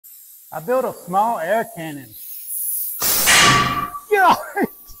I built a small air cannon. Get off it!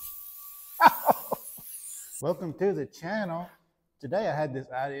 Welcome to the channel. Today I had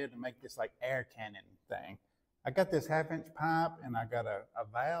this idea to make this like air cannon thing. I got this 1/2-inch pipe and I got a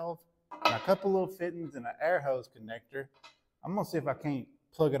valve and a couple little fittings and an air hose connector. I'm gonna see if I can't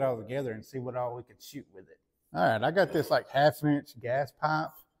plug it all together and see what all we can shoot with it. All right, I got this like 1/2-inch gas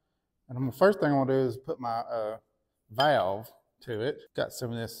pipe. And the first thing I want to do is put my valve to it. Got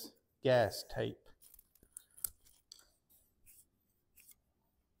some of this gas tape.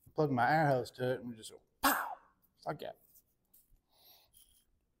 Plug my air hose to it and we just go pow, like that.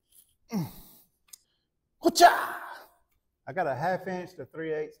 I got a 1/2-inch to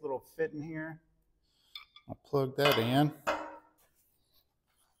 3/8 little fitting here. I'll plug that in.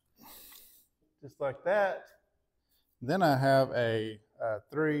 Just like that. Then I have a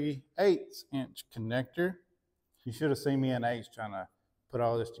 3/8 connector. You should have seen me and Ace trying to put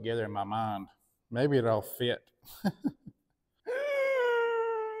all this together in my mind. Maybe it'll fit.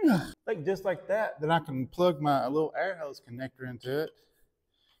 Like just like that. Then I can plug my little air hose connector into it.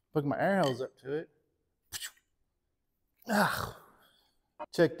 Plug my air hose up to it.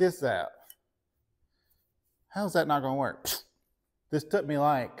 Check this out. How's that not gonna work? This took me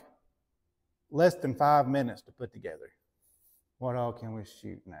like less than 5 minutes to put together. What all can we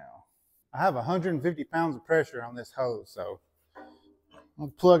shoot now? I have 150 pounds of pressure on this hose, so I'll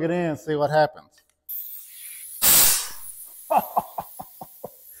plug it in and see what happens.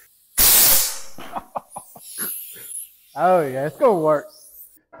 Oh yeah, it's gonna work.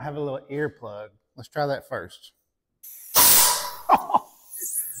 I have a little earplug. Let's try that first.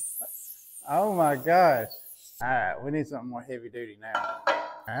 Oh my gosh. All right, we need something more heavy duty now. All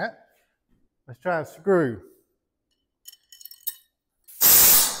right, let's try a screw.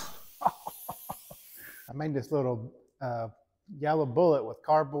 I made this little yellow bullet with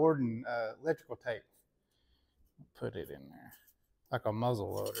cardboard and electrical tape. Put it in there like a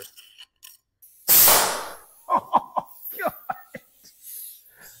muzzle loader. Oh, God.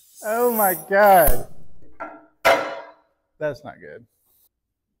 Oh my God. That's not good.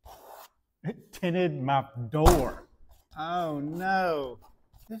 It tinted my door. Oh no.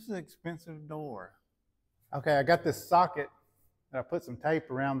 This is an expensive door. Okay, I got this socket and I put some tape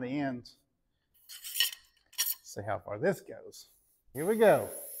around the ends. See how far this goes. Here we go.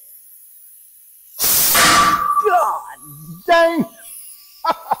 God dang!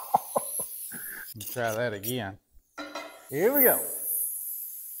 Let's try that again. Here we go.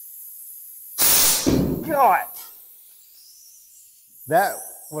 God! That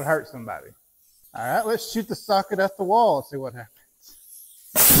would hurt somebody. All right, let's shoot the socket at the wall and see what happens.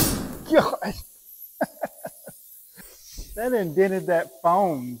 God! That indented that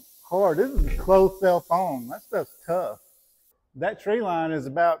foam hard. This is a closed cell foam. That stuff's tough. That tree line is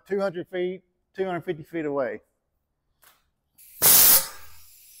about 200 feet, 250 feet away.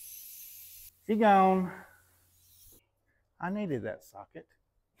 She gone. I needed that socket.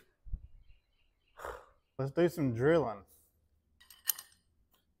 Let's do some drilling.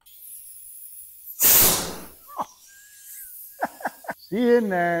 She in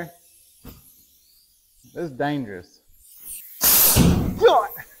there. This is dangerous. God.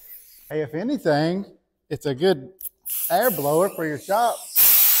 Hey, if anything, it's a good air blower for your shop.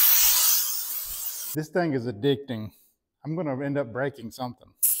 This thing is addicting. I'm gonna end up breaking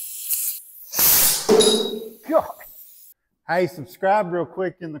something. God. Hey, subscribe real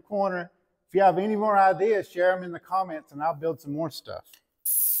quick in the corner. If you have any more ideas, share them in the comments and I'll build some more stuff.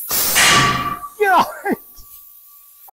 God.